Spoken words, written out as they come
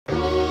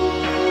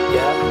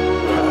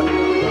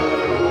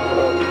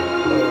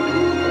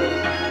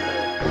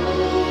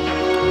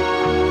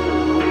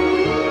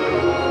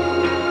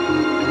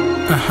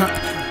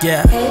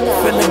Yeah,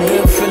 feeling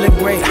good, feeling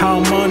great, how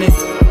I'm on it.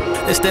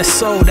 It's that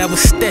soul that was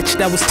stitched,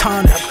 that was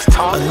tarnished.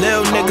 A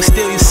little nigga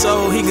steal your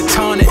soul, he could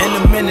taunt it. In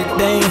a minute,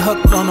 they ain't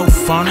hooked on no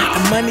phonic.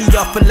 The money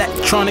off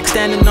electronic,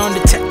 standing on the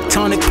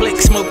tectonic plate,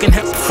 smoking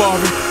hemp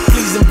foreign.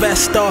 Please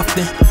invest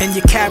often in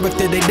your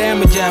character, they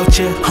damage out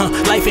here.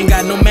 Life ain't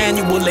got no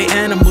manual, they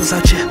animals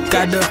out here.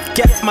 Gotta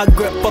get my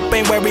grip up,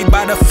 ain't worried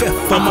about a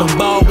fifth. I'm a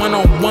ball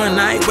one-on-one,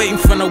 I ain't waiting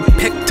for no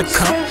pick to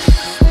come.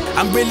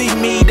 I'm really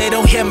me, they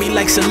don't hear me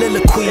like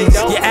soliloquies.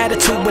 Your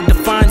attitude would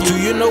define you,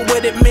 you know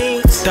what it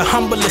means? The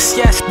humblest,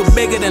 yes, but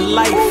bigger than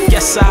life.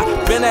 Yes,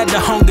 I've been at the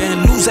hunger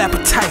and lose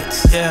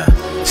appetites. Yeah,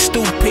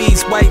 stew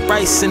peas, white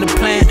rice in the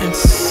plantains.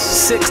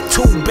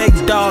 6'2", big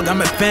dog,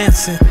 I'm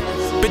advancing.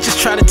 Bitches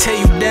try to tear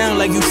you down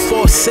like you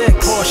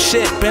 4'6". Poor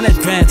shit, been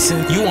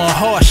advancing. You on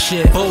horse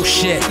shit,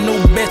 bullshit. New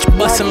bitch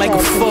bustin' like a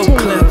full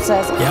clip.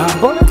 Yeah.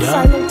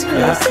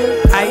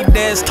 I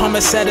dares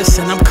Thomas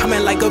Edison, I'm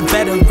coming like a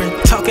veteran.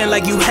 Talking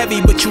like you heavy,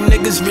 but you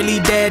niggas really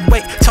dead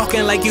weight.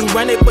 Talking like you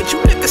run it, but you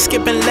niggas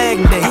skipping leg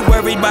day. You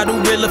worried about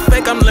who real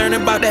effect, I'm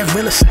learning about that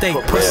real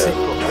estate, pussy.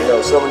 You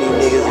know, some of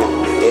these niggas,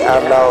 they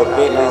outlaw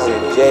Bentleys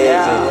and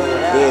Jazz and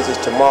Benzes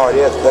tomorrow,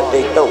 they'll cut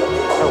their throat.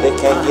 They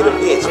can't get a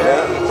bitch,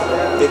 man.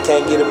 They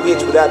can't get a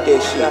bitch without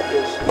that shit.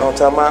 You know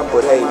what I'm talking about?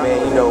 But hey,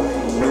 man, you know,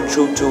 you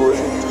true to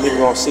it, people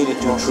gonna see that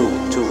you true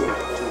to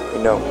it.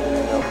 You know,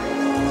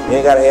 you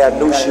ain't gotta have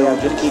new shoes,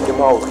 just keep them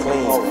hoes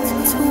clean.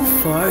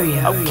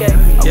 Two4horia. Okay.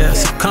 Yeah,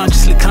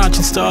 subconsciously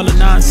conscious to all the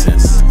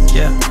nonsense.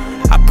 Yeah,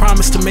 I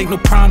promise to make no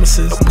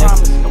promises.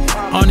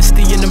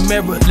 Honesty in the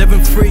mirror,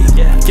 living free.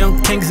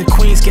 Young kings and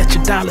queens, get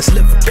your dollars,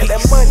 live in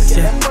peace.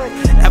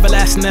 Yeah,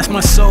 everlasting, that's my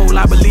soul.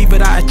 I believe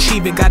it, I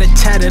achieve it. Got it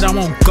tatted, I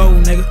won't go,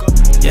 nigga.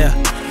 Yeah.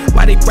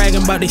 Why they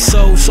bragging about they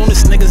souls? Soon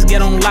as niggas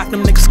get on lock,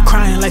 them niggas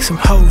crying like some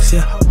hoes,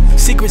 yeah.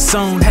 Secret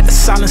zone, had to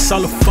silence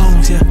all the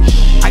phones, yeah.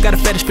 I got a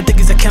fetish for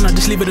dickies, I cannot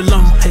just leave it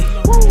alone, hey.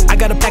 I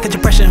got a package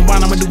of pressure and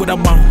wine, I'ma do what I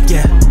want,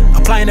 yeah.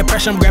 Applying the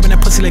pressure, I'm grabbing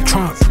that pussy like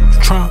Trump,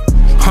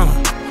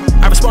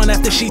 I respond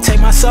after she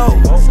take my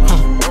soul,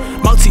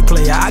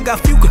 Multiplayer, I got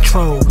few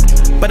control,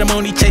 but I'm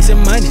only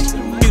chasing money,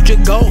 future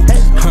goals,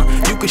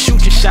 You can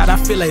shoot your shot, I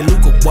feel like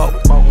LUKA, whoa.